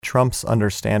Trump's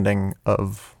understanding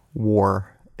of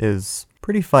war is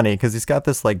pretty funny because he's got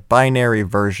this like binary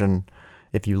version.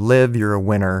 If you live, you're a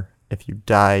winner. If you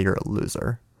die, you're a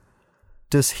loser.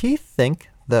 Does he think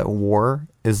that war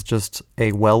is just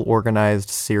a well-organized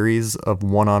series of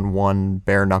one-on-one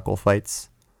bare-knuckle fights?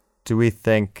 Do we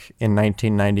think in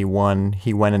 1991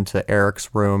 he went into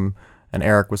Eric's room and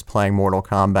Eric was playing Mortal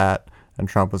Kombat and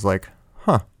Trump was like,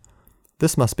 huh,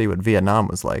 this must be what Vietnam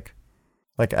was like.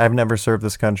 Like, I've never served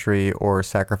this country or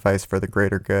sacrificed for the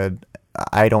greater good.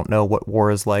 I don't know what war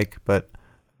is like, but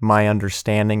my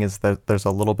understanding is that there's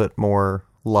a little bit more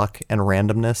luck and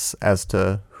randomness as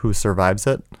to who survives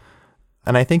it.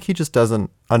 And I think he just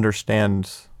doesn't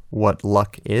understand what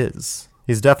luck is.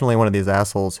 He's definitely one of these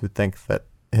assholes who think that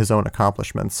his own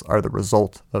accomplishments are the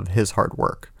result of his hard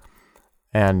work.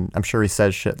 And I'm sure he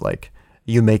says shit like,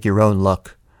 you make your own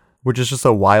luck, which is just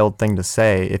a wild thing to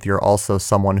say if you're also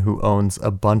someone who owns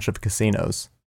a bunch of casinos.